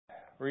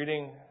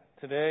Reading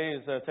today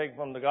is taken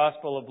from the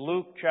Gospel of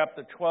Luke,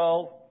 chapter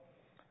 12,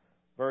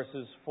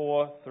 verses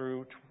 4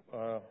 through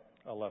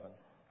 11.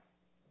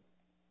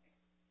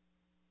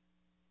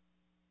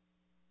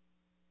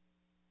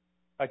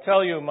 I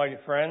tell you, my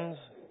friends,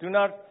 do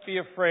not be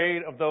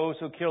afraid of those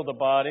who kill the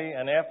body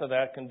and after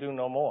that can do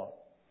no more.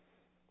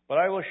 But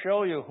I will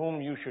show you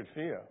whom you should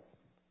fear.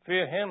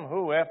 Fear him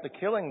who, after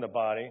killing the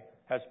body,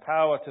 has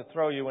power to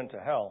throw you into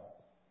hell.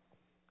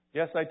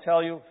 Yes, I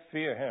tell you,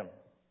 fear him.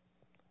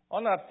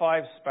 Are not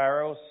 5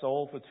 sparrows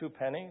sold for 2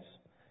 pennies?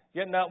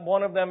 Yet not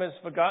one of them is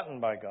forgotten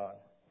by God.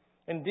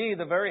 Indeed,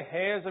 the very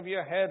hairs of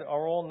your head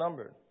are all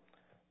numbered.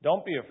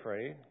 Don't be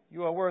afraid.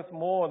 You are worth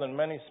more than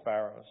many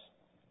sparrows.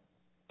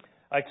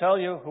 I tell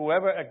you,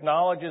 whoever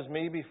acknowledges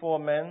me before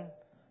men,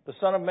 the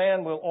Son of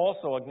Man will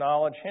also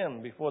acknowledge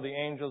him before the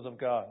angels of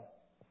God.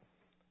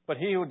 But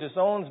he who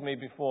disowns me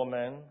before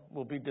men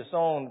will be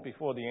disowned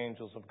before the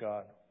angels of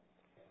God.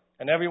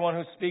 And everyone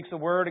who speaks a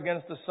word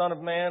against the Son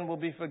of Man will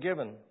be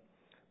forgiven.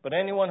 But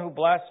anyone who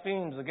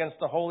blasphemes against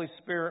the Holy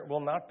Spirit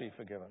will not be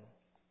forgiven.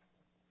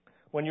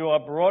 When you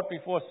are brought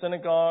before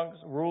synagogues,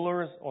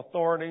 rulers,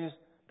 authorities,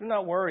 do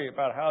not worry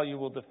about how you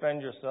will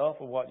defend yourself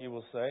or what you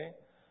will say,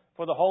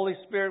 for the Holy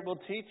Spirit will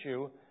teach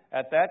you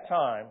at that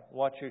time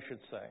what you should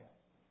say.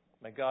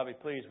 May God be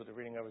pleased with the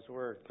reading of His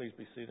Word. Please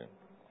be seated.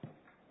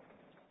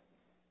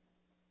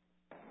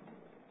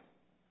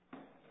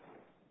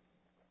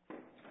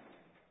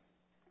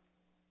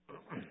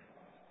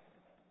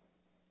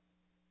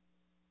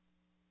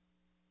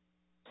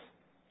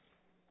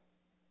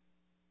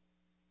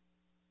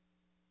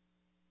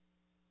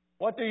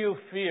 What do you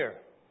fear?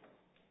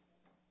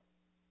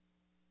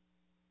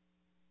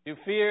 Do you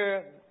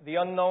fear the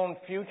unknown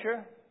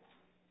future?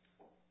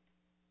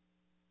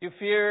 Do you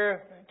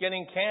fear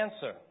getting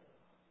cancer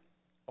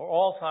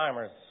or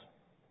Alzheimer's?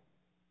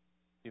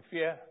 Do you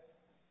fear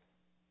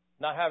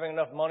not having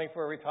enough money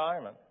for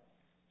retirement?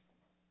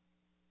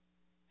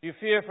 Do you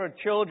fear for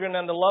children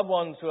and the loved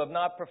ones who have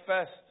not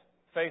professed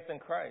faith in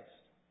Christ?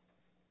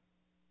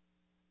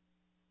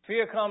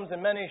 Fear comes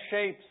in many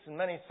shapes and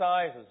many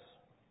sizes.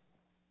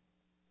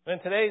 In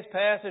today's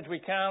passage, we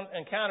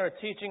encounter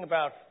a teaching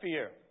about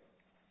fear.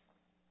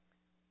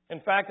 In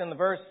fact, in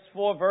the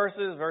 4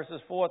 verses,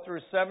 verses 4 through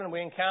 7, we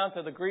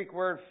encounter the Greek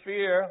word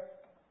fear,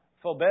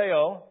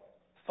 phobeo,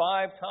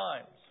 5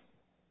 times.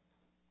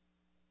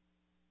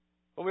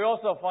 But we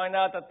also find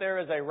out that there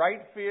is a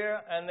right fear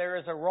and there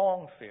is a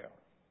wrong fear.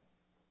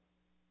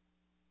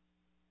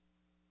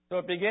 So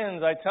it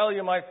begins, I tell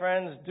you, my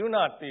friends, do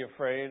not be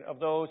afraid of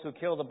those who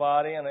kill the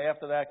body and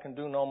after that can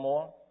do no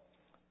more.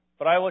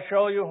 But I will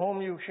show you whom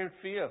you should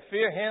fear.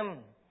 Fear him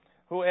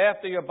who,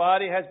 after your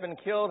body has been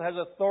killed, has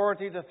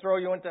authority to throw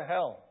you into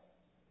hell.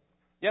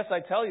 Yes, I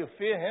tell you,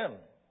 fear him.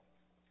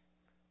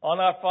 Are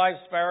not 5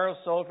 sparrows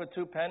sold for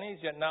 2 pennies?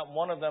 Yet not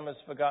one of them is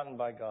forgotten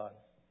by God.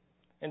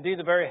 Indeed,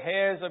 the very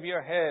hairs of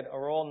your head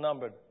are all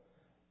numbered.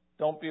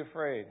 Don't be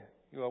afraid.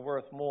 You are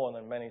worth more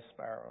than many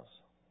sparrows.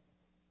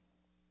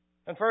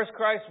 And first,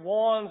 Christ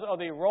warns of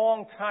the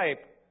wrong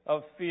type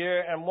of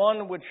fear and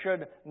one which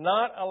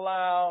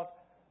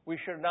we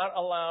should not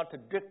allow to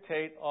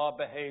dictate our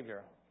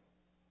behavior.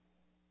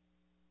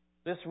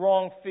 This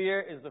wrong fear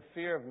is the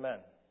fear of men.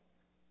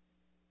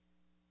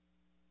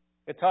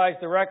 It ties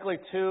directly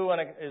to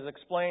and is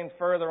explained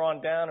further on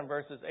down in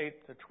verses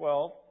 8 to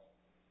 12.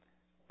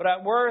 But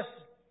at worst,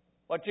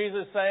 what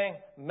Jesus is saying,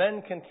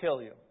 men can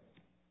kill you.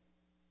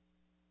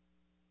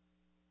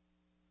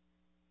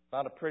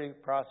 Not a pretty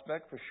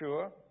prospect for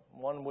sure,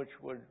 one which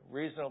would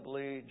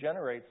reasonably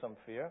generate some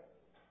fear.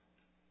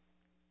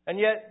 And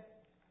yet,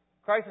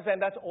 Christ is saying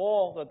that's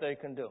all that they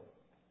can do.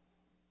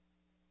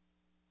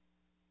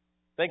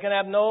 They can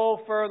have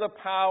no further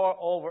power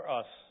over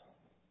us.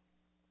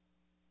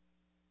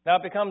 Now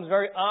it becomes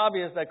very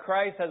obvious that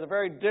Christ has a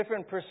very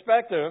different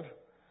perspective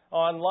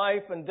on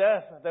life and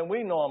death than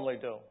we normally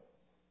do.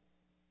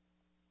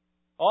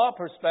 Our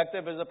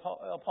perspective is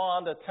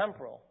upon the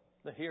temporal,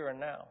 the here and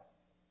now.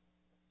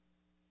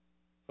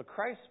 But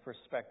Christ's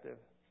perspective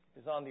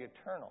is on the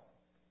eternal,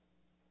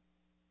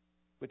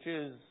 which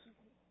is,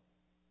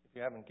 if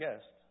you haven't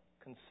guessed,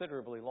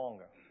 considerably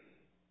longer.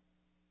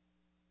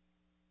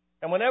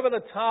 And whenever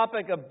the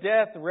topic of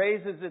death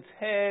raises its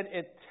head,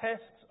 it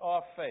tests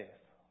our faith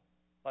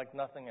like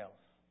nothing else.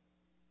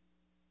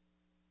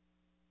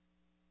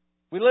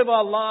 We live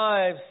our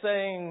lives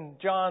saying,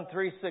 John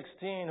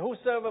 3:16,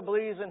 whosoever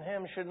believes in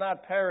him should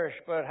not perish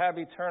but have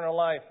eternal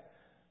life.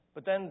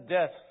 But then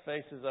death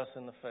faces us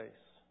in the face.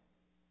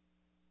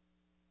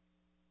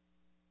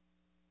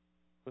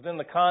 Within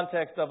the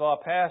context of our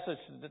passage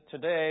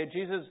today,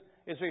 Jesus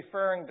is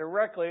referring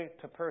directly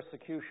to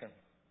persecution.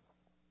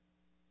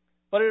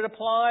 But it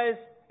applies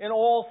in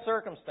all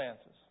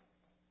circumstances.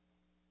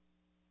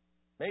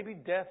 Maybe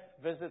death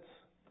visits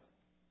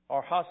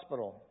our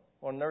hospital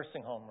or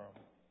nursing home room.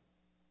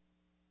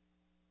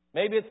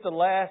 Maybe it's the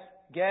last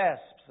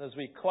gasps as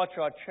we clutch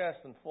our chest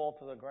and fall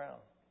to the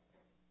ground.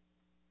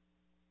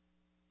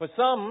 For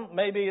some,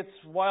 maybe it's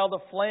while the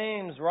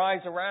flames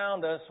rise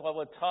around us while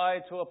we're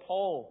tied to a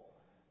pole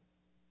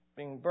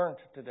being burnt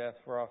to death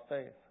for our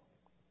faith.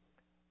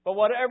 But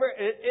whatever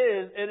it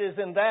is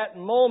in that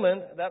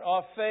moment that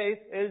our faith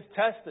is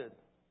tested.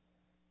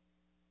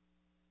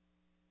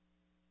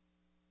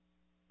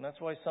 And that's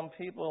why some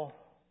people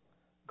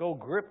go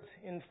gripped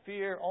in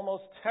fear,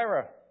 almost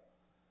terror,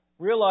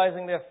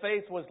 realizing their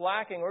faith was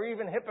lacking or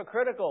even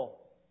hypocritical.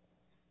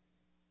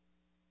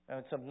 And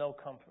it's of no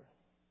comfort.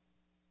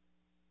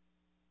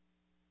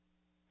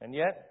 And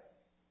yet,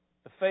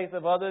 the faith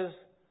of others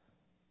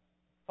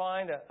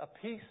find a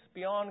peace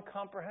beyond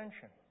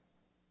comprehension.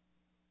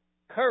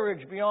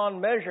 Courage beyond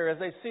measure as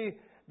they see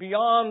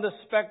beyond the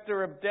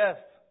specter of death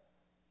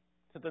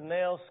to the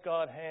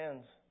nail-scarred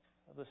hands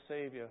of the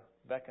Savior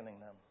beckoning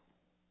them.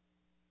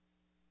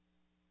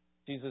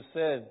 Jesus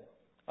said,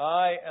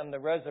 I am the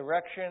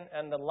resurrection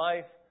and the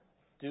life.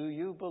 Do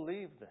you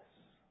believe this?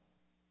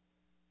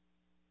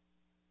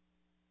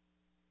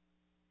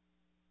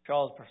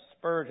 Charles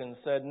Spurgeon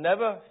said,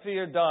 never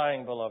fear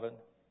dying, beloved.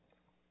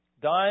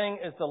 Dying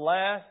is the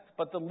last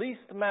but the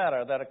least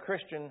matter that a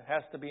Christian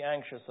has to be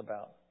anxious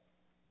about.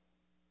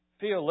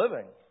 Fear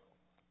living.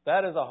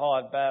 That is a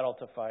hard battle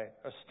to fight,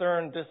 a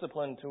stern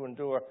discipline to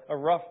endure, a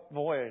rough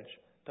voyage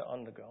to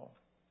undergo.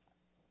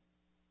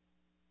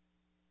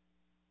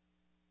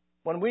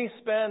 When we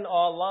spend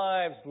our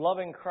lives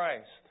loving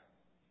Christ,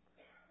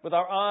 with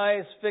our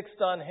eyes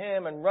fixed on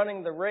Him and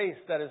running the race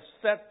that is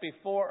set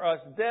before us,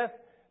 death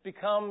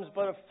becomes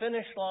but a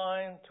finish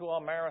line to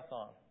our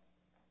marathon.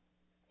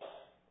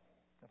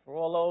 And for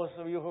all those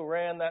of you who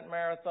ran that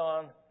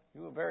marathon,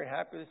 you were very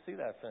happy to see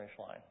that finish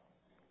line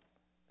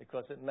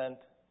because it meant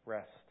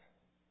rest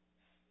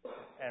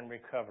and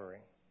recovery.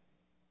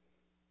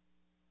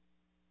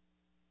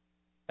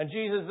 And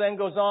Jesus then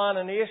goes on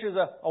and he issues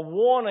a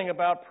warning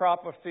about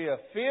proper fear.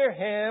 Fear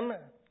Him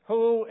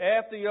who,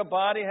 after your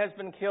body has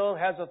been killed,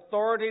 has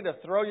authority to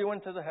throw you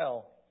into the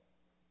hell.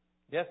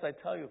 Yes, I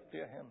tell you,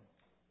 fear Him.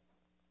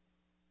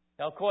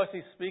 Now, of course,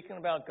 He's speaking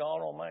about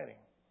God Almighty.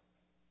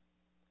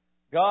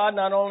 God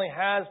not only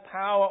has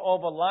power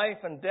over life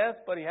and death,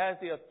 but He has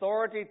the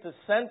authority to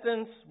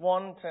sentence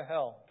one to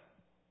hell.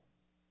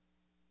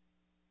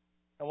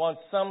 And once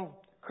some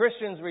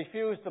Christians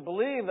refuse to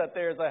believe that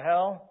there's a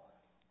hell,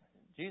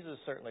 Jesus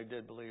certainly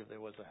did believe there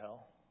was a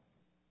hell.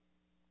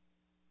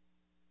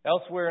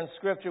 Elsewhere in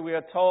Scripture, we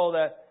are told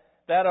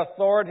that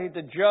authority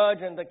to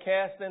judge and to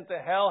cast into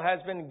hell has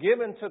been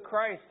given to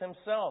Christ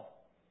Himself.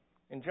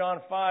 In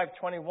John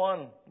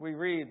 5:21, we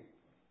read,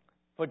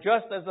 For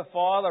just as the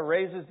Father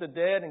raises the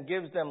dead and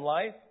gives them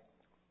life,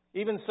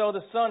 even so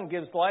the Son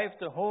gives life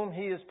to whom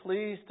He is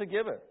pleased to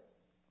give it.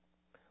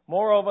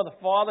 Moreover, the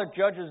Father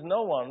judges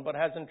no one, but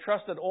has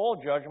entrusted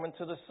all judgment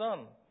to the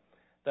Son,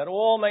 that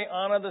all may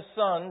honor the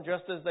Son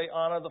just as they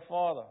honor the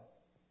Father.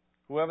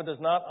 Whoever does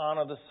not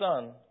honor the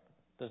Son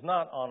does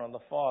not honor the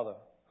Father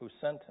who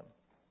sent Him.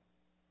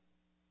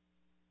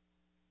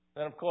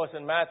 Then, of course,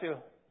 in Matthew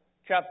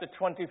chapter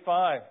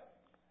 25,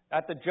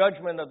 at the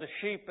judgment of the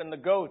sheep and the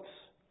goats,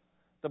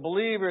 the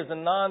believers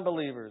and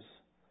non-believers,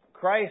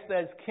 Christ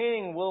as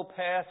King will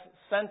pass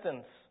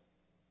sentence.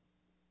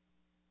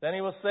 Then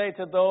He will say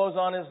to those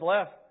on His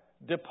left,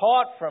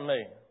 Depart from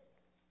me,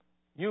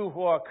 you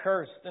who are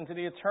cursed, into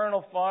the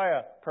eternal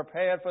fire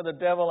prepared for the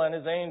devil and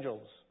his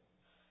angels.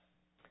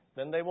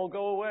 Then they will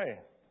go away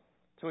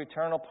to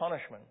eternal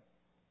punishment,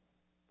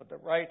 but the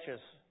righteous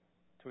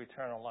to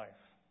eternal life.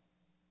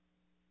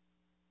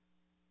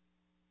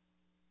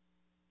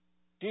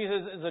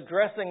 Jesus is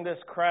addressing this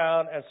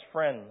crowd as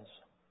friends.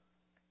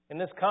 In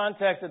this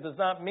context, it does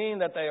not mean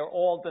that they are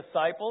all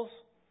disciples,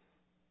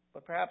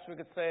 but perhaps we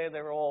could say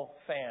they were all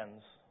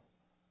fans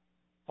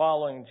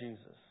following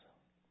Jesus.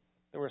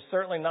 They were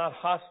certainly not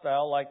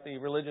hostile like the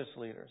religious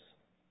leaders.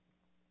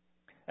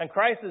 And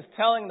Christ is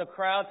telling the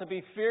crowd to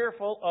be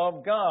fearful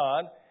of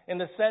God in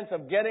the sense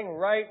of getting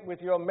right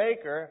with your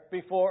Maker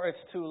before it's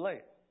too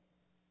late.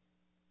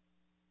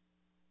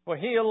 For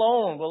He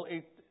alone will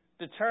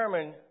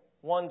determine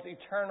one's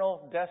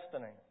eternal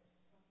destiny.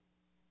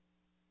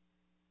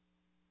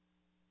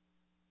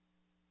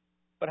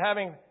 But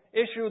having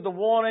issued the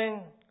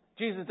warning,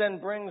 Jesus then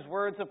brings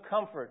words of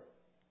comfort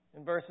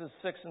in verses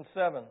 6 and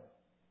 7.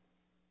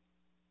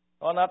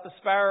 Are not the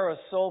sparrows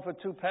sold for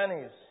 2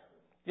 pennies?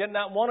 Yet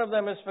not one of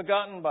them is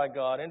forgotten by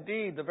God.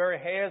 Indeed, the very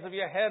hairs of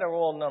your head are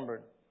all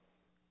numbered.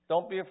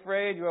 Don't be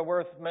afraid, you are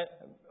worth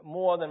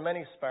more than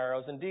many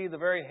sparrows. Indeed, the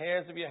very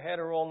hairs of your head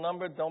are all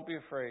numbered. Don't be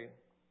afraid.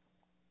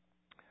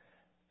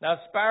 Now,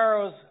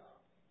 sparrows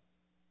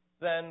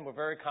then were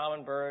very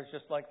common birds,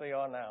 just like they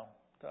are now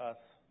to us.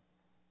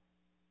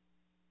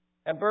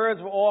 And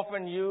birds were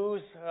often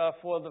used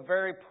for the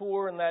very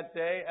poor in that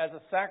day as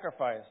a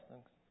sacrifice,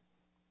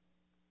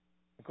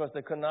 because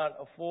they could not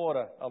afford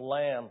a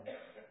lamb.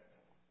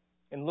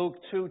 In Luke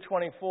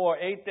 2:24,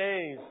 8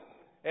 days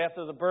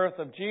after the birth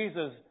of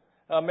Jesus,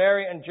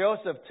 Mary and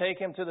Joseph take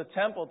Him to the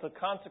temple to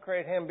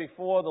consecrate Him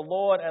before the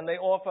Lord, and they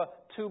offer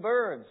 2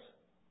 birds,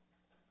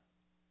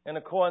 in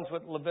accordance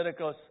with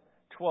Leviticus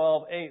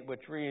 12:8,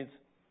 which reads,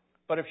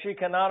 But if she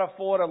cannot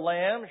afford a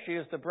lamb, she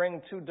is to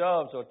bring 2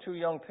 doves or 2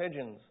 young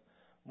pigeons,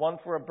 one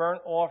for a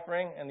burnt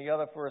offering and the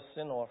other for a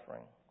sin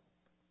offering.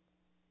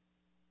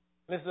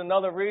 This is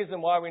another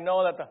reason why we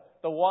know that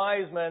the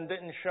wise men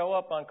didn't show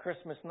up on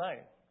Christmas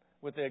night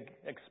with their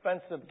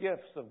expensive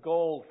gifts of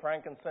gold,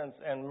 frankincense,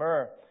 and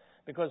myrrh,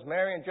 because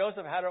Mary and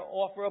Joseph had to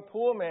offer a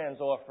poor man's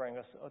offering,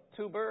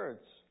 2 birds.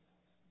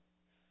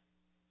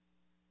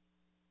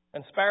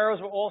 And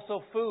sparrows were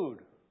also food.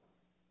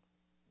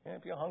 And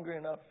if you're hungry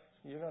enough,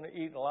 you're going to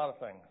eat a lot of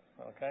things,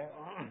 okay?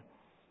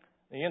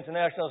 The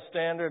International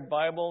Standard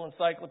Bible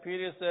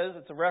Encyclopedia says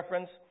it's a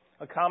reference,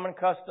 a common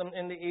custom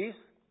in the East,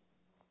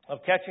 of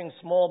catching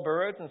small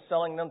birds and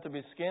selling them to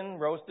be skinned,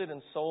 roasted,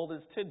 and sold as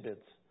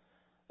tidbits,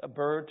 a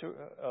bird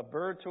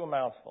to a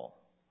mouthful.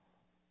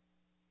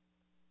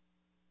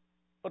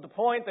 But the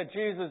point that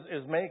Jesus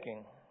is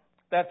making,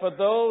 that for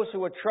those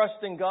who are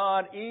trusting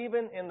God,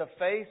 even in the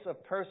face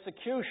of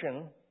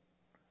persecution,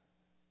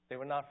 they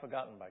were not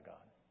forgotten by God.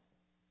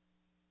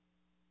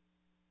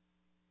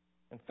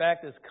 In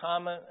fact, as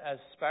common as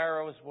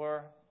sparrows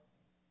were,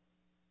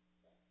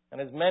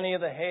 and as many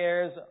of the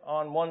hairs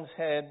on one's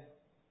head,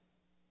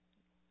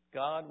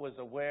 God was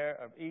aware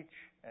of each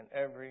and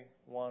every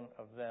one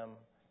of them.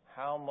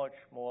 How much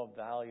more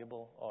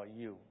valuable are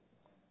you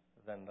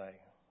than they?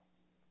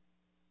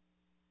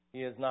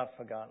 He has not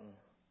forgotten.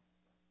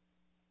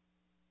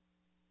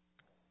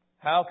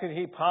 How could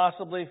He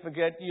possibly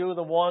forget you,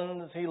 the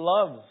ones He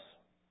loves?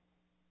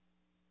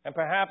 And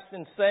perhaps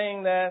in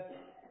saying that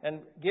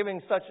and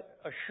giving such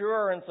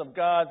assurance of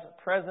God's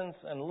presence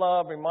and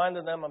love,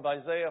 reminded them of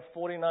Isaiah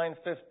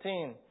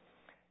 49:15.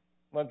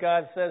 When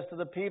God says to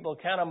the people,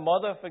 can a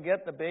mother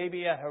forget the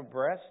baby at her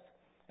breast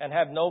and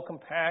have no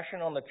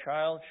compassion on the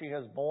child she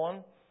has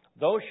borne?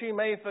 Though she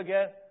may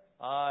forget,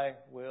 I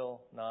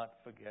will not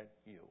forget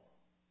you.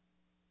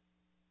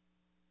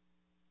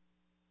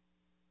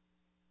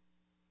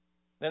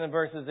 Then in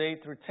verses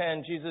 8 through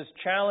 10, Jesus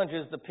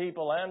challenges the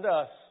people and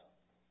us.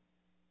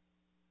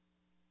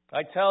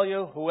 I tell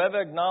you,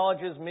 whoever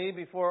acknowledges me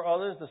before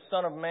others, the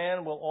Son of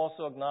Man will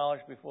also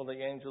acknowledge before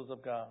the angels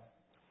of God.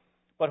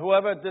 But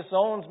whoever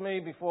disowns me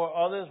before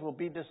others will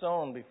be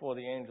disowned before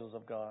the angels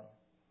of God.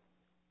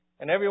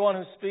 And everyone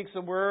who speaks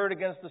a word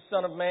against the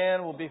Son of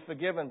Man will be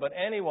forgiven, but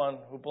anyone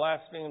who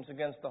blasphemes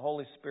against the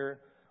Holy Spirit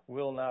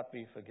will not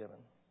be forgiven.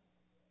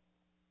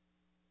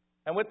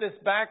 And with this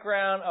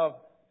background of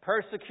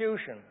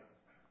persecution,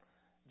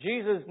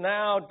 Jesus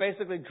now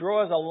basically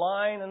draws a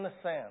line in the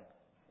sand.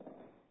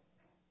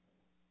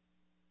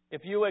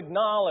 If you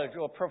acknowledge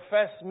or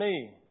profess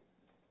me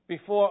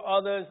before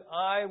others,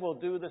 I will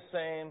do the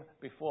same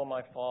before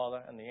my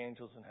Father and the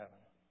angels in heaven.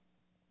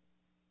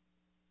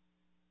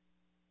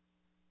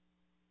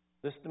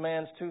 This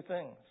demands 2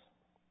 things.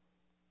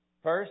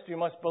 First, you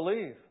must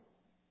believe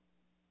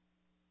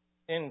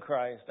in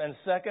Christ. And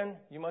second,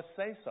 you must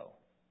say so.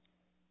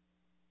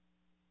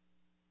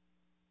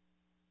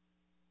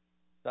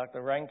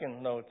 Dr.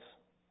 Rankin notes,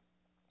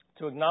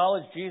 to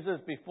acknowledge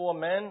Jesus before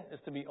men is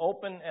to be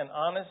open and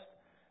honest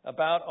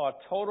about our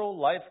total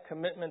life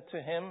commitment to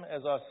Him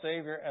as our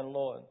Savior and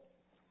Lord.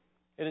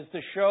 It is to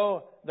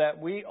show that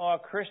we are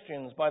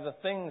Christians by the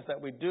things that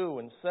we do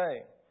and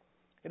say.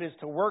 It is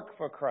to work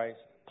for Christ,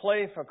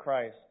 play for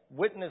Christ,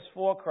 witness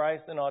for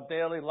Christ in our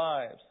daily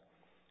lives.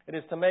 It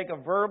is to make a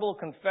verbal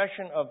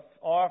confession of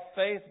our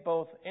faith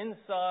both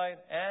inside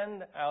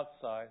and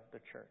outside the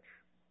church.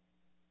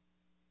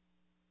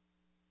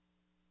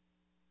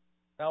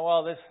 Now,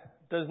 while this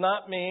does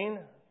not mean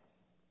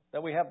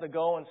that we have to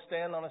go and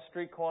stand on a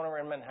street corner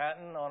in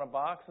Manhattan on a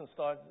box and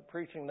start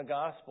preaching the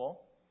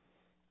gospel,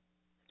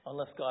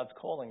 unless God's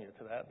calling you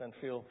to that, then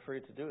feel free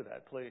to do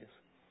that, please.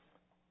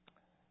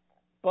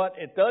 But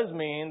it does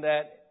mean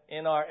that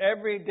in our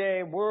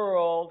everyday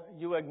world,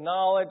 you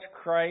acknowledge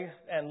Christ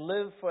and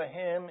live for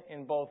Him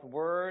in both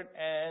word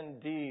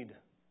and deed.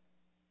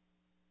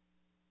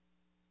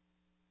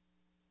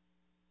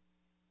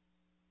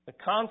 The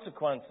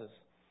consequences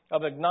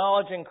of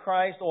acknowledging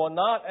Christ or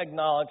not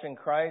acknowledging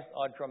Christ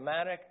are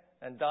dramatic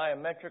and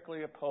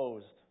diametrically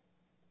opposed.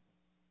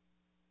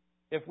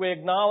 If we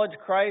acknowledge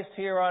Christ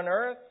here on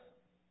earth,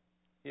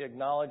 He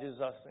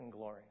acknowledges us in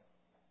glory.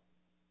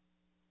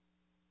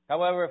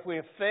 However, if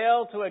we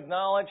fail to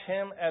acknowledge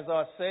Him as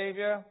our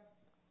Savior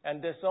and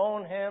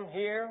disown Him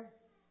here,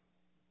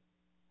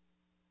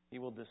 He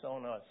will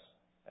disown us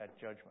at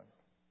judgment.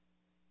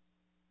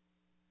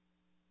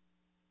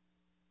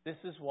 This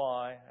is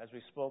why, as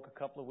we spoke a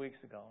couple of weeks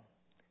ago,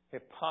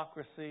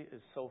 hypocrisy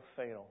is so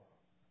fatal.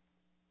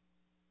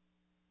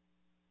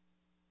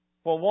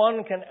 For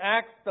one can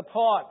act the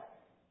part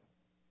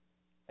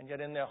and yet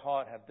in their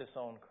heart have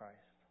disowned Christ.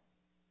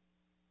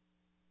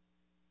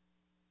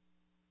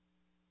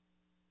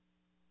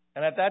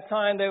 And at that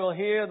time they will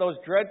hear those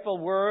dreadful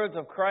words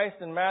of Christ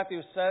in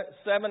Matthew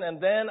 7,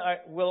 and then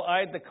will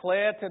I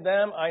declare to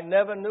them, I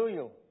never knew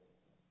you.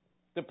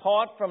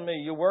 Depart from me,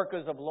 you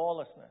workers of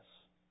lawlessness.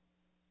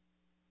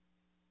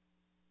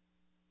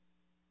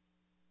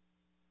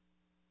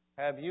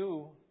 Have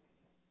you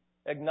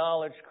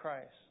acknowledged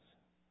Christ,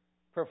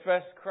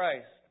 professed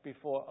Christ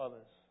before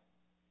others?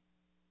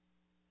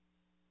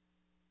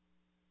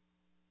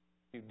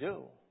 If you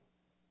do,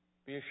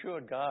 be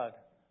assured God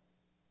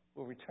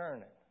will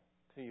return it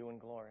to you in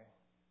glory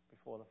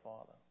before the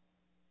Father.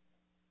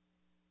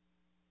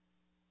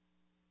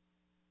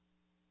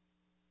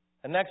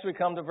 And next we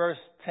come to verse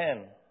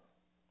 10.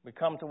 We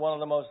come to one of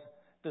the most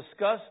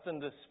discussed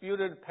and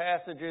disputed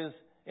passages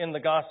in the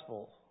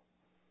Gospels,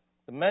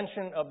 the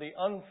mention of the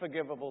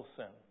unforgivable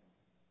sin.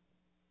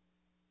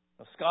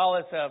 The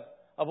scholars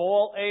of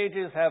all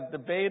ages have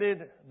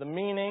debated the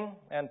meaning,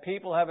 and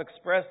people have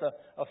expressed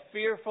a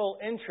fearful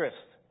interest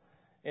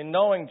in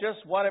knowing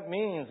just what it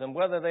means and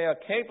whether they are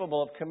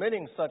capable of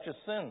committing such a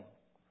sin.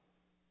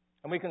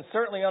 And we can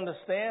certainly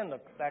understand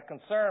that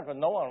concern, for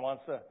no one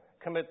wants to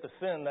commit the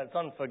sin that's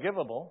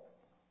unforgivable.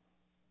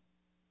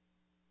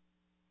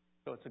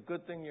 So it's a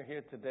good thing you're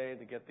here today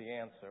to get the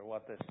answer,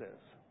 what this is.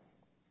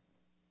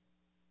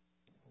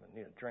 I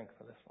need a drink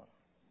for this one.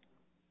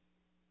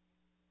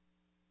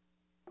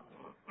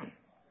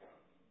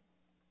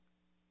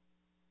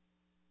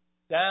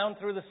 Down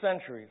through the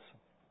centuries,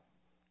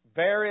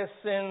 various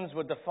sins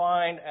were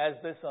defined as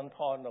this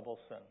unpardonable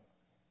sin.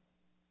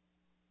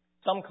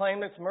 Some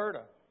claimed it's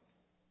murder.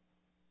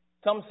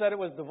 Some said it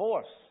was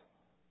divorce.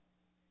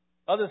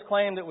 Others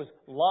claimed it was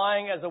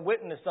lying as a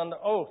witness under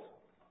oath.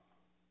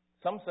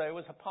 Some say it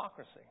was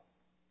hypocrisy.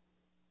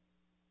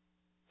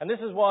 And this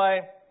is why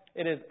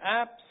it is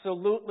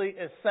absolutely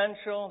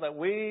essential that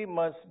we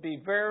must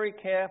be very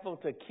careful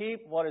to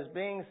keep what is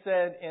being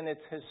said in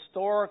its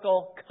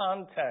historical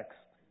context.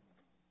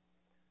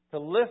 To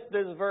lift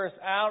this verse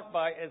out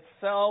by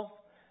itself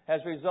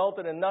has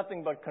resulted in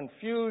nothing but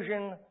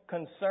confusion,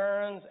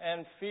 concerns,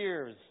 and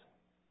fears.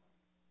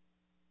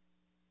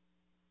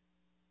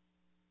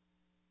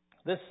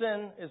 This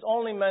sin is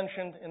only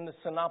mentioned in the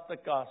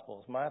Synoptic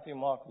Gospels, Matthew,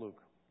 Mark,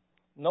 Luke.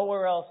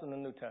 Nowhere else in the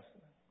New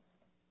Testament.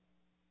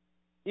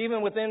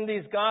 Even within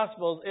these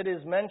Gospels, it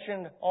is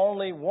mentioned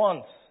only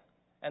once,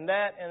 and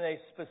that in a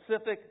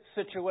specific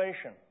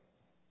situation.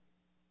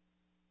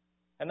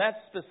 And that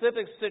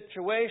specific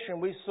situation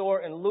we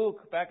saw in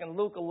Luke, back in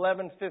Luke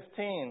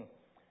 11:15,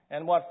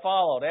 and what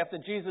followed. After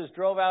Jesus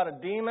drove out a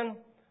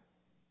demon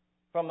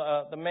from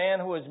the man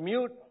who was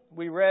mute,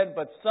 we read,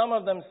 "But some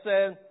of them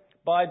said,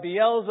 'By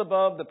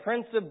Beelzebub, the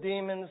prince of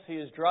demons, he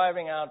is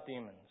driving out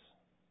demons.'"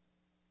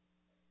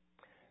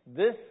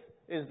 This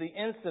is the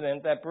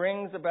incident that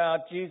brings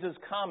about Jesus'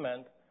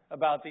 comment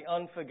about the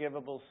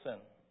unforgivable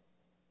sin.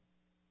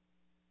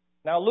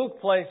 Now, Luke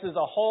places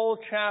a whole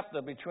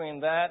chapter between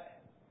that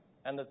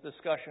and the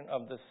discussion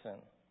of this sin.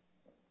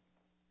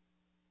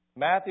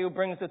 Matthew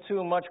brings the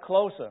two much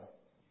closer.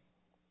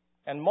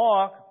 And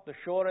Mark, the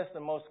shortest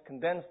and most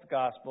condensed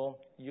gospel,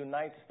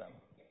 unites them.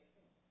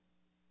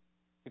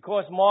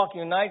 Because Mark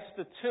unites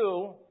the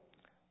two,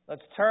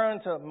 let's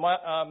turn to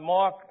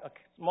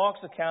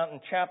Mark's account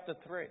in chapter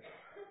 3.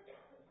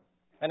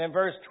 And in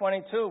verse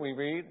 22 we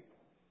read,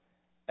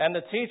 "And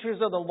the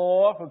teachers of the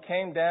law who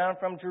came down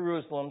from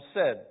Jerusalem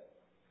said,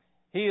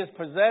 'He is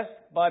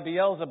possessed by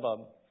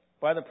Beelzebub.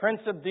 By the prince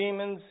of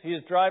demons, he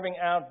is driving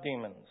out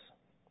demons.'"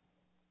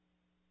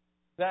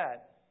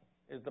 That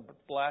is the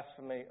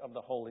blasphemy of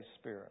the Holy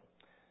Spirit.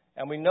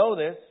 And we know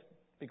this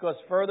because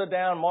further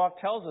down, Mark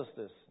tells us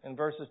this in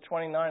verses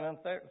 29 and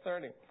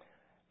 30.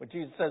 Where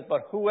Jesus says,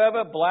 "But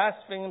whoever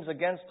blasphemes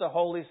against the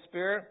Holy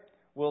Spirit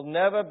will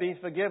never be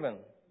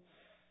forgiven.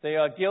 They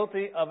are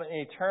guilty of an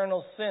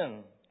eternal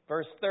sin."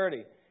 Verse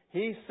 30.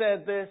 He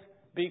said this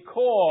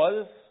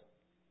because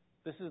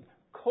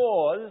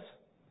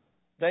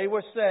they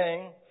were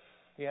saying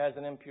he has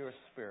an impure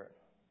spirit.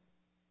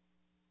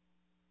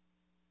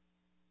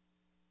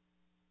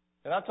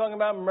 They're not talking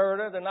about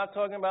murder. They're not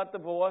talking about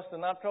divorce. They're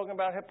not talking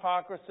about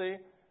hypocrisy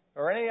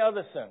or any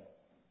other sin.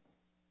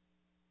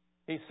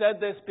 He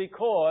said this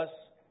because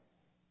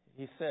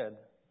he said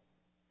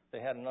they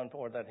had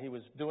or that he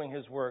was doing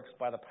his works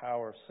by the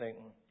power of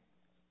Satan.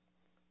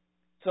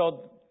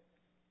 So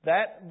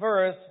that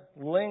verse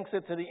links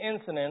it to the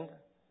incident,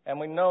 and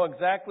we know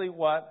exactly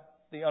what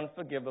the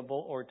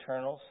unforgivable or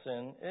eternal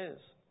sin is.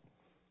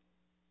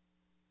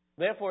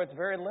 Therefore, it's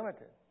very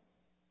limited.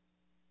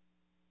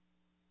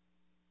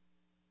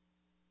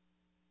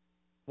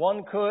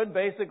 One could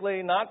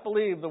basically not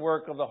believe the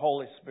work of the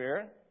Holy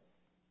Spirit,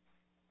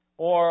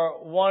 or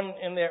one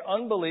in their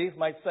unbelief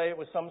might say it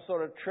was some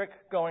sort of trick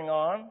going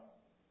on,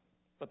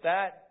 but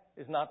that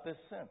is not this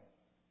sin.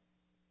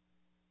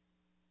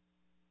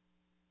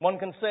 One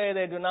can say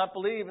they do not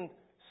believe in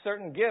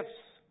certain gifts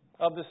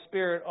of the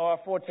Spirit are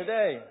for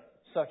today,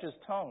 such as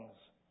tongues,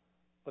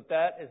 but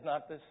that is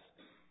not this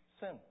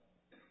sin.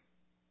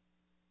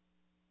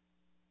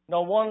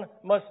 No one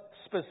must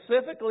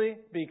specifically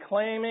be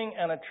claiming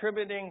and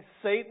attributing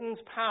Satan's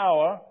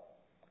power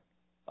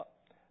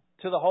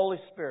to the Holy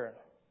Spirit.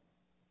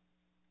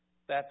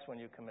 That's when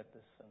you commit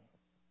this sin.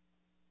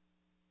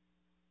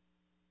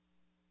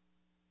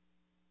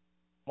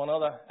 One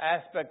other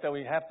aspect that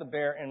we have to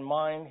bear in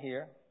mind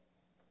here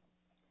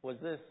was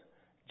this.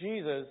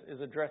 Jesus is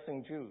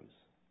addressing Jews.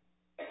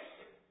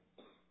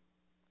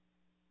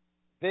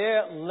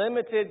 Their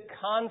limited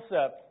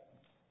concept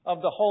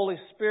of the Holy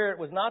Spirit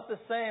was not the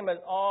same as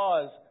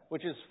ours,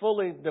 which is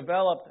fully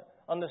developed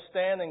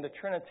understanding the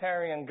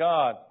Trinitarian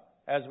God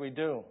as we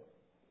do.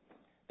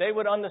 They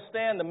would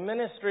understand the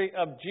ministry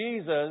of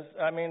Jesus,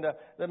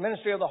 the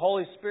ministry of the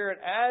Holy Spirit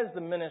as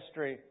the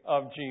ministry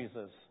of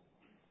Jesus.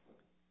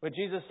 But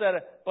Jesus said,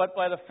 but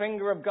by the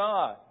finger of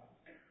God,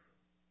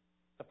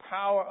 the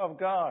power of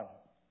God.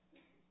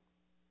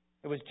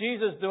 It was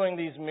Jesus doing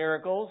these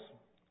miracles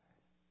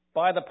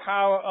by the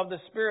power of the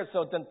Spirit.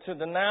 So to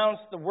denounce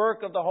the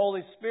work of the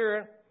Holy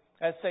Spirit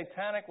as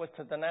satanic was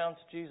to denounce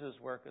Jesus'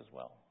 work as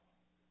well.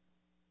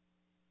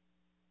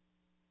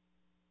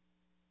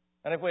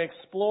 And if we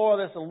explore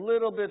this a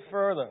little bit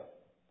further,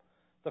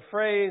 the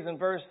phrase in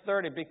verse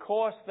 30,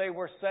 because they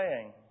were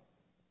saying,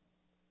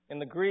 in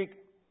the Greek,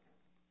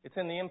 it's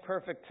in the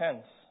imperfect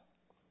tense,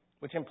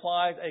 which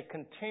implies a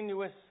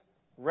continuous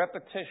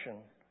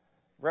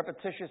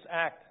repetitious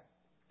act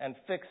and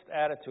fixed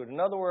attitude.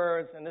 In other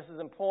words, and this is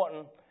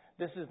important,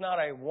 this is not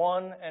a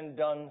one and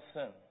done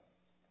sin.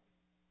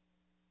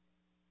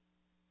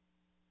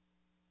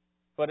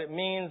 But it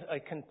means a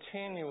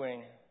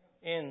continuing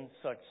in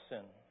such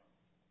sin.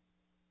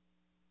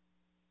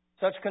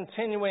 Such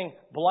continuing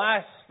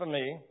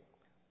blasphemy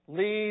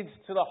leads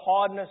to the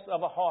hardness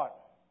of a heart.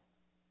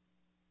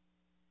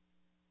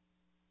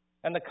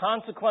 And the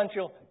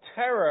consequential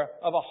terror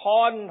of a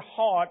hardened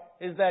heart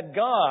is that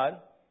God,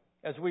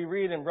 as we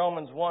read in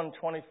Romans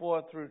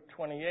 1:24 through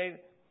 28,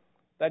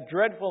 that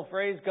dreadful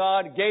phrase,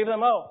 God gave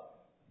them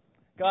up.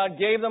 God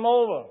gave them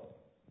over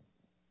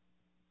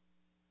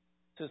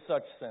to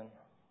such sin.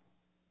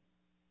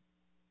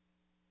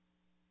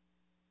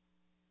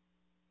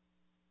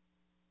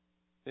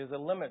 There's a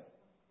limit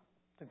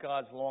to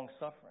God's long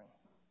suffering.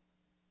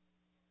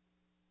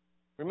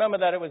 Remember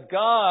that it was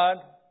God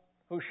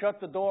who shut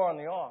the door on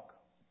the ark,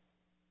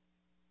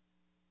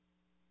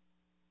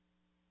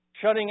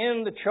 shutting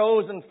in the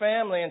chosen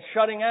family and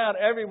shutting out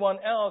everyone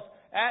else,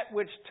 at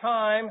which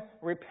time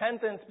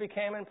repentance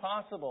became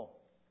impossible.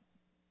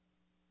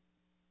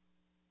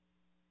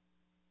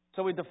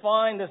 So we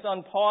define this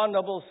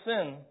unpardonable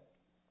sin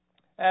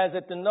as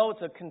it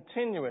denotes a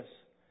continuous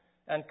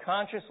and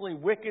consciously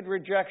wicked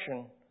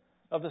rejection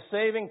of the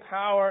saving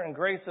power and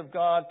grace of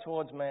God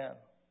towards man.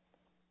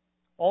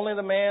 Only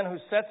the man who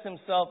sets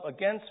himself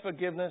against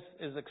forgiveness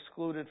is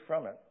excluded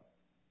from it.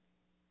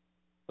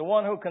 The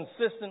one who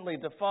consistently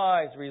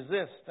defies,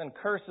 resists, and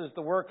curses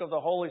the work of the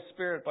Holy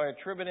Spirit by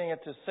attributing it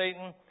to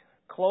Satan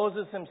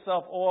closes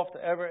himself off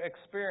to ever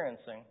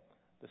experiencing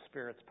the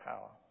Spirit's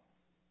power.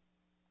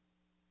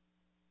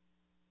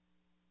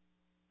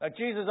 Now,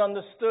 Jesus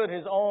understood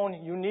his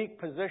own unique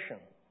position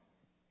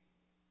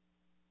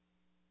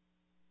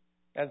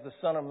as the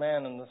Son of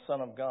Man and the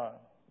Son of God.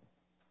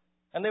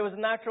 And there was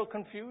natural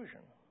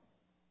confusion,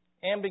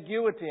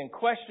 ambiguity, and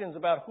questions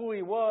about who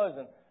he was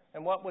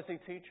and what was he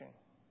teaching.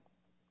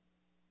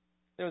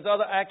 There was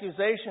other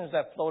accusations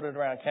that floated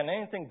around. Can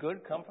anything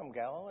good come from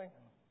Galilee?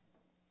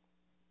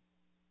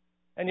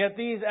 And yet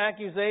these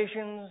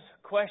accusations,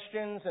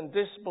 questions, and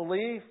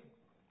disbelief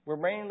were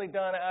mainly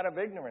done out of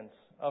ignorance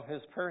of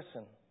his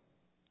person.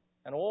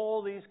 And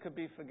all these could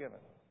be forgiven.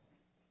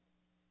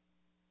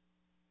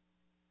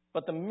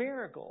 But the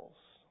miracles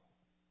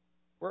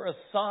were a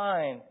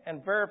sign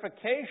and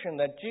verification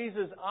that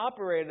Jesus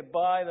operated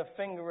by the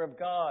finger of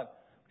God,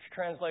 which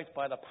translates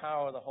by the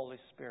power of the Holy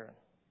Spirit.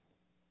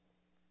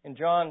 In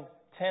John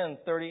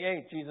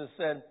 10:38, Jesus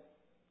said,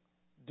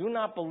 "Do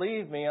not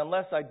believe me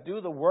unless I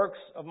do the works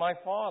of my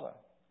Father.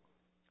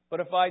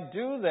 But if I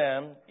do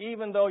them,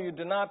 even though you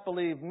do not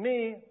believe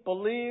me,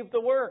 believe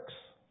the works,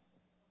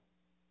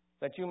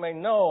 that you may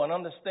know and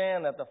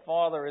understand that the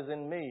Father is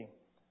in me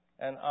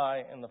and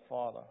I in the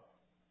Father."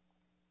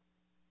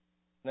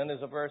 And then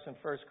there's a verse in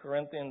 1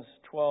 Corinthians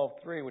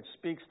 12:3 which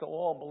speaks to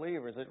all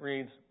believers. It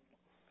reads,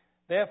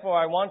 "Therefore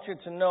I want you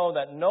to know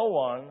that no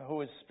one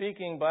who is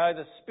speaking by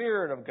the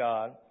Spirit of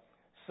God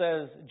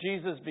says,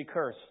 'Jesus be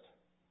cursed.'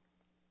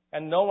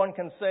 And no one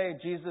can say,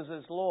 'Jesus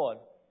is Lord,'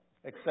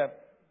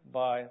 except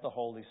by the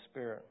Holy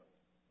Spirit."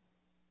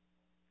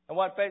 And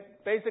what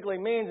basically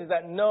means is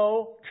that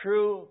no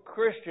true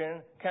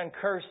Christian can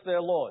curse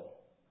their Lord.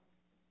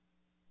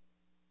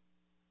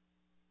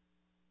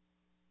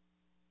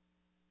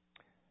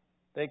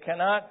 They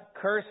cannot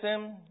curse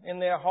him in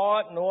their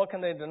heart, nor can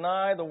they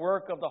deny the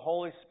work of the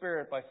Holy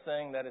Spirit by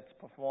saying that it's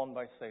performed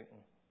by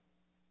Satan.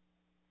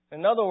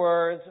 In other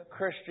words,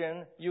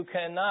 Christian, you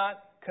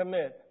cannot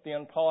commit the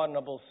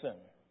unpardonable sin.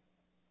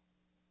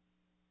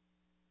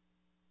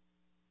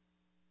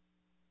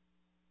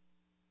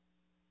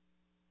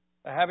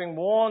 Having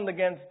warned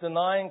against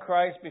denying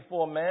Christ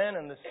before men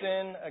and the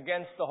sin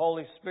against the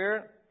Holy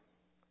Spirit,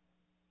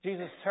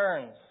 Jesus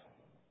turns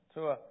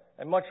to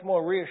a much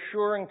more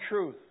reassuring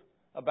truth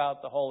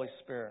about the Holy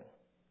Spirit,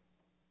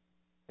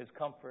 his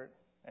comfort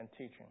and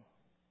teaching.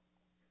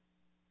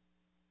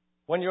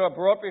 When you are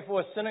brought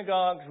before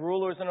synagogues,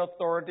 rulers, and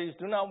authorities,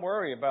 do not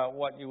worry about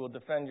what you will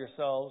defend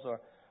yourselves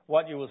or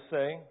what you will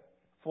say,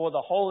 for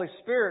the Holy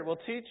Spirit will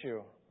teach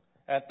you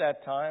at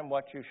that time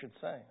what you should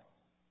say.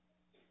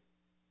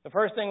 The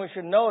first thing we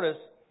should notice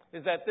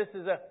is that this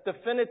is a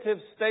definitive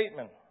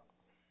statement.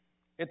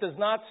 It does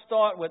not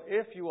start with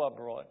if you are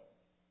brought.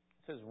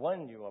 It says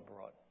when you are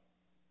brought.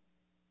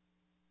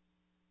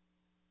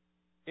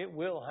 It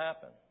will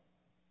happen.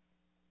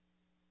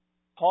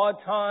 Hard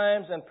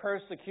times and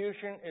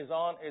persecution is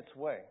on its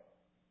way.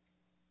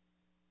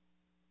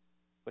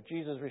 But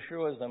Jesus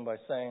reassures them by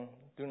saying,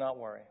 do not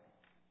worry.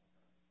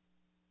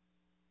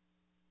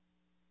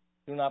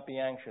 Do not be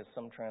anxious,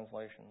 some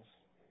translations.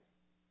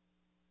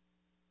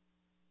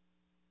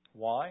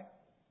 Why?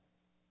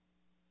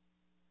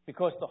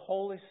 Because the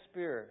Holy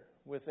Spirit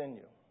within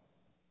you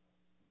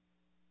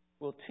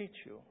will teach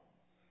you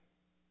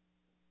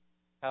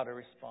how to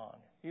respond.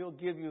 He'll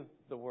give you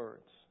the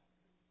words.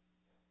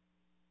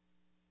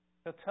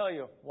 He'll tell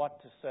you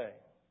what to say.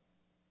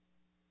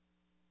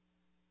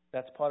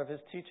 That's part of his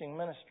teaching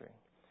ministry.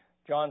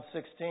 John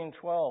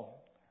 16:12.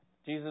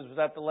 Jesus was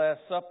at the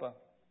Last Supper.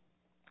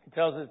 He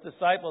tells his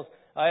disciples,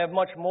 I have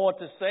much more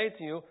to say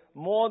to you,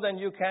 more than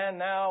you can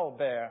now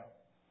bear.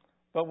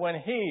 But when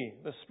he,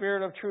 the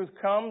Spirit of truth,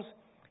 comes,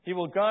 he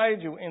will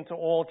guide you into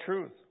all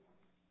truth.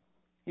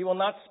 He will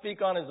not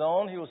speak on his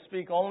own. He will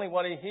speak only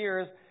what he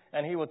hears,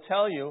 and he will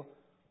tell you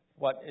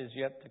what is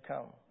yet to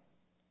come.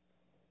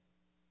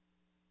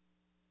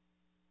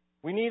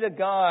 We need a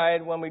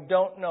guide when we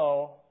don't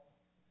know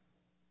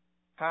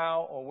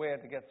how or where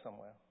to get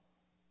somewhere.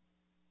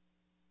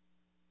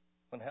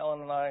 When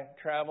Helen and I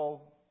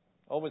travel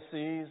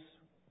overseas,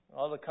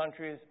 other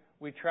countries,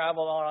 we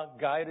travel on a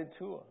guided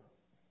tour.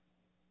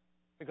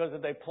 Because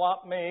if they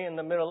plop me in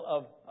the middle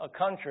of a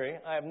country,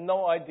 I have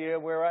no idea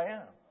where I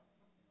am.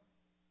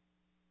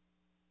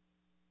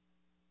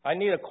 I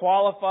need a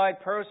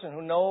qualified person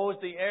who knows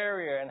the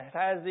area and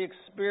has the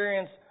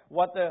experience,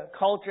 what the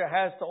culture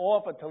has to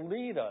offer to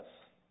lead us.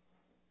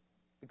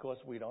 Because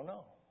we don't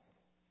know.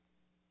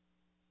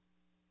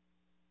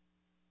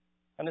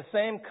 And the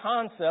same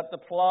concept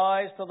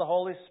applies to the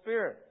Holy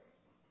Spirit.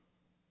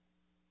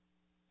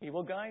 He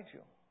will guide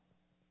you.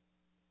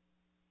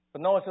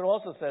 But notice it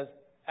also says,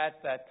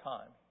 at that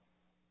time.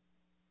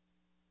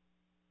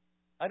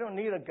 I don't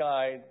need a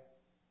guide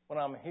when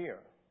I'm here.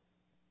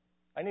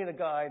 I need a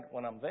guide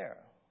when I'm there.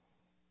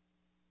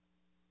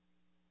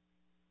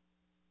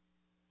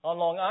 On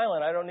Long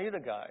Island, I don't need a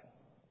guide.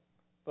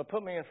 But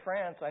put me in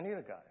France, I need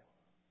a guide.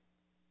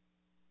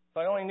 So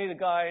I only need a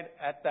guide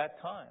at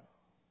that time.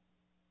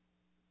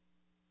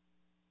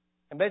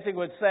 And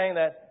basically it's saying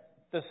that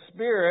the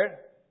Spirit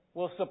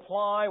will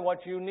supply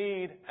what you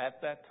need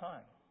at that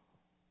time.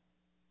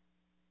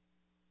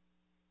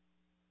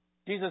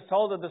 Jesus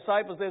told the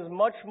disciples there's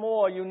much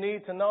more you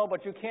need to know,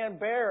 but you can't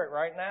bear it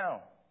right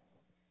now.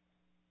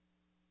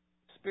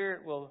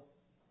 Spirit will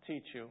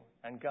teach you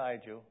and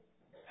guide you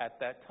at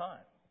that time.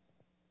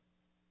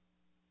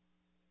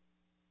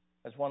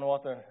 As one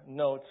author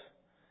notes,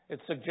 it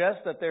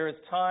suggests that there is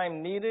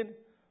time needed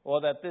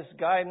or that this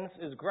guidance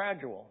is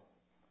gradual.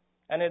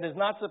 And it is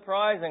not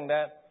surprising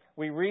that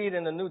we read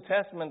in the New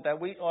Testament that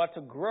we ought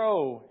to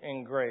grow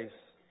in grace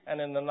and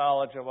in the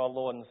knowledge of our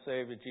Lord and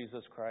Savior,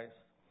 Jesus Christ.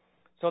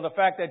 So the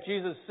fact that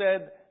Jesus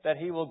said that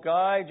he will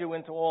guide you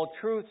into all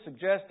truth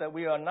suggests that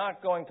we are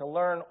not going to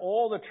learn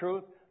all the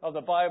truth of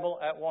the Bible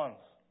at once.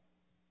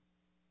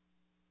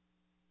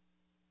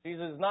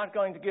 Jesus is not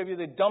going to give you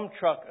the dump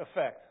truck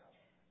effect.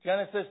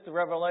 Genesis to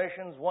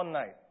Revelations, one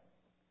night.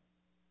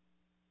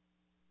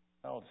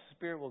 No, the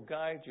Spirit will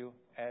guide you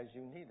as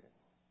you need it.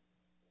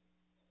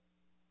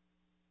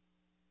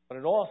 But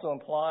it also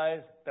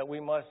implies that we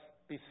must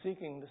be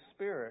seeking the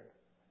Spirit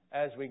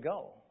as we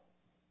go.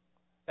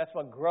 That's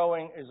what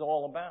growing is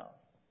all about.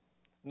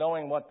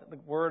 Knowing what the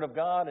Word of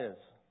God is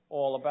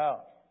all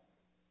about.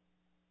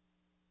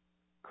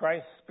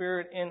 Christ's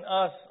Spirit in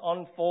us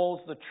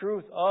unfolds the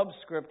truth of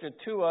Scripture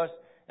to us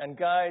and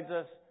guides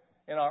us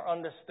in our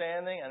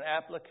understanding and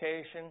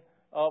application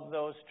of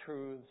those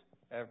truths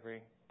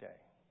every day.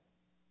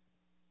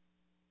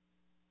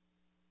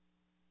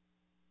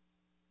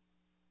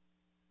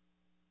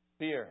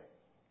 Fear.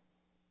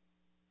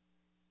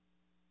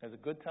 There's a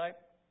good type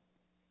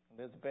and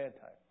there's a bad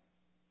type.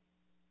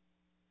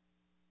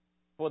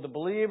 For the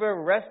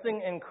believer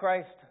resting in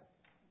Christ's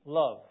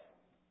love,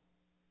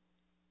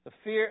 the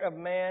fear of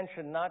man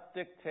should not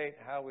dictate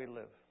how we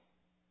live.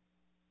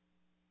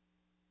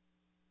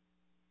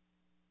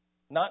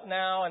 Not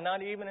now and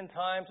not even in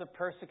times of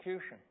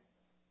persecution.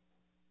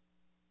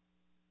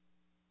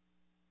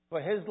 For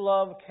his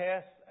love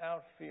casts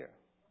out fear.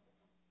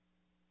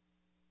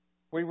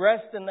 We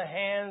rest in the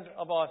hands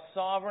of our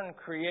sovereign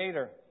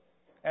Creator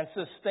and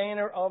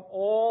Sustainer of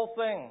all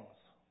things.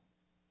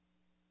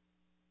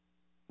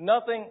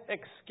 Nothing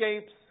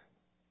escapes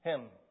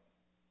him.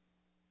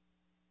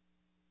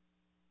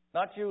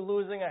 Not you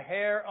losing a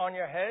hair on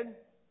your head.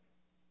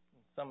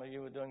 Some of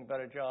you are doing a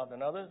better job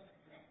than others.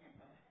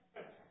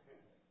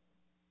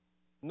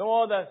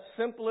 Nor the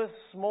simplest,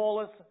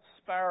 smallest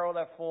sparrow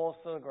that falls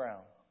to the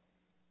ground.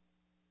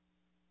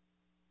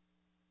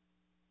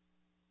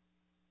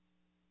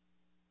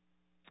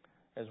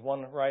 As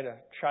one writer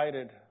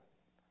chided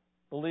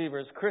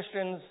believers,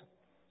 Christians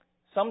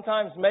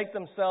sometimes make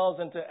themselves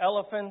into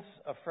elephants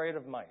afraid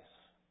of mice.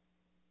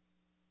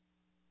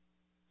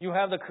 You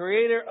have the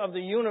creator of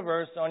the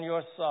universe on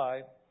your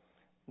side,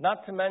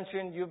 not to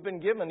mention you've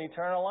been given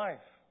eternal life.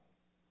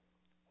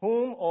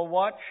 Whom or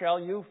what shall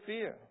you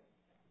fear?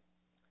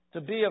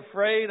 To be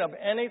afraid of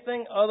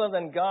anything other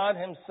than God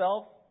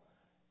himself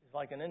is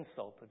like an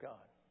insult to God.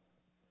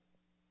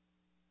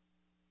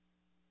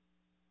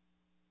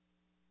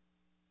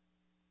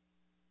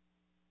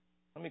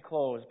 Let me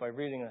close by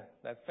reading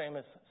that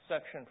famous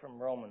section from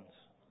Romans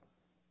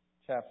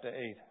chapter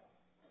 8.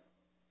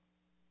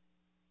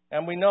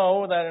 And we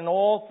know that in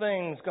all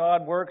things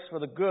God works for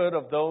the good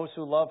of those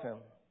who love him,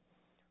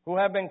 who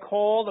have been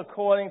called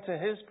according to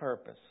his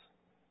purpose.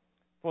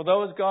 For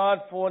those God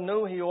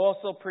foreknew, he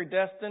also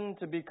predestined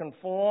to be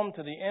conformed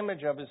to the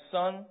image of his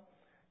Son,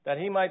 that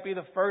he might be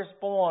the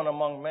firstborn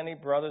among many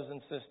brothers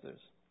and sisters.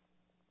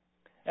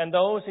 And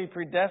those he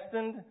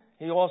predestined,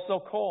 he also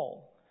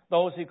called.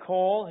 Those he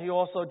called, he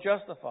also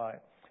justified.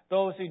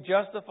 Those he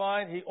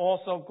justified, he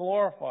also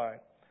glorified.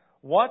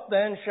 What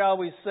then shall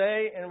we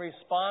say in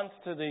response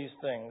to these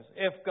things?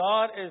 If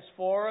God is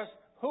for us,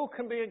 who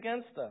can be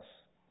against us?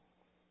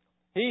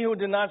 He who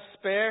did not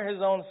spare his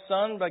own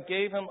Son, but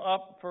gave him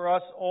up for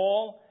us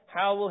all,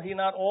 how will he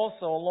not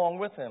also, along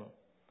with him,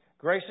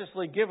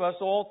 graciously give us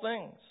all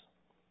things?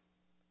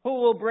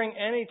 Who will bring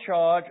any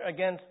charge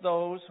against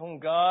those whom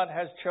God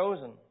has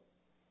chosen?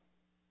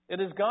 It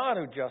is God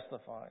who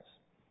justifies.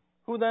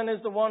 Who then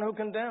is the one who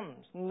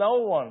condemns? No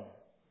one.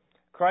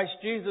 Christ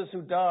Jesus,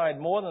 who died,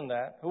 more than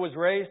that, who was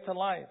raised to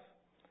life,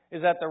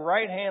 is at the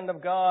right hand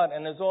of God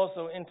and is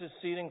also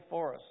interceding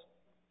for us.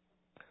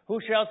 Who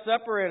shall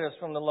separate us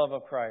from the love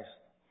of Christ?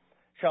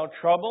 Shall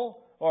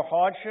trouble or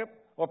hardship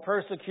or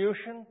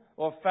persecution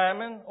or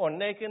famine or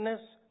nakedness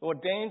or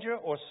danger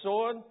or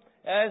sword?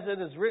 As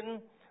it is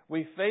written,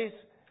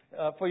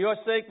 for your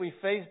sake we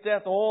face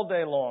death all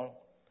day long.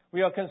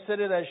 We are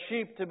considered as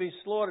sheep to be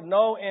slaughtered.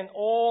 No, in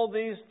all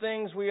these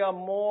things we are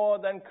more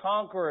than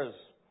conquerors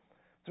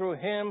through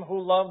him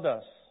who loved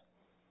us.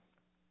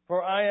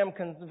 For I am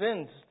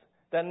convinced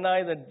that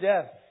neither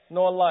death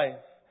nor life,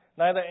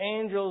 neither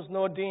angels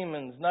nor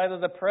demons, neither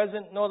the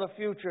present nor the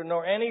future,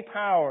 nor any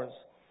powers,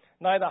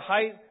 neither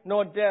height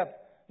nor depth,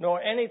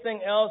 nor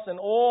anything else in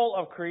all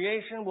of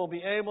creation will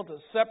be able to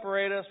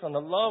separate us from the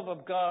love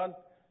of God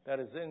that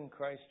is in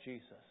Christ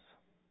Jesus.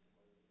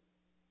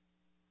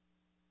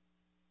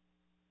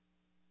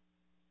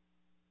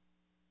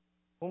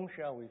 Whom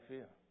shall we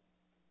fear?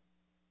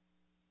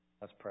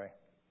 Let's pray.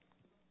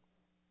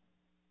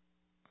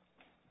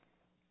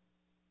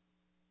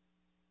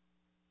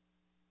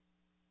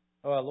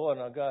 Oh, our Lord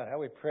and our God, how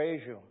we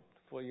praise you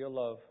for your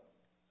love.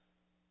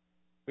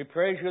 We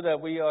praise you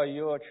that we are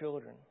your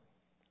children.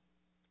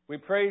 We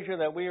praise you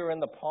that we are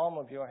in the palm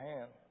of your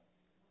hand.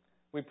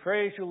 We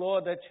praise you,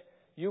 Lord, that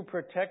you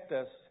protect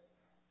us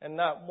and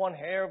not one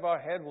hair of our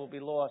head will be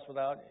lost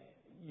without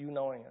you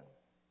knowing it.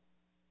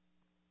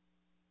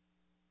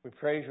 We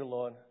praise you,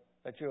 Lord,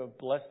 that you have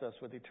blessed us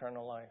with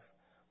eternal life.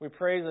 We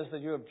praise us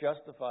that you have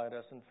justified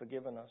us and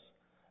forgiven us.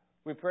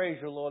 We praise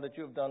you, Lord, that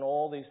you have done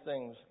all these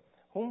things.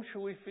 Whom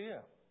shall we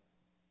fear?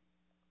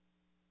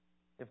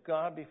 If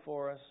God be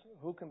for us,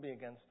 who can be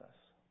against us?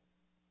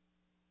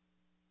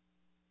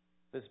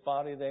 This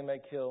body they may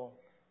kill,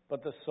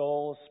 but the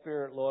soul,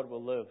 spirit, Lord,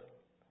 will live.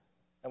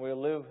 And we'll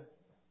live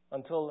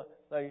until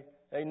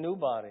a new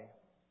body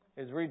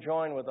is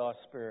rejoined with our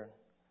spirit.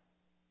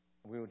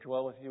 We will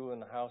dwell with you in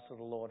the house of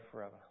the Lord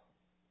forever.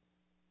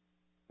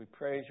 We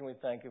praise you and we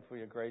thank you for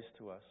your grace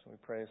to us. We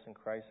pray this in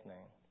Christ's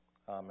name.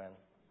 Amen.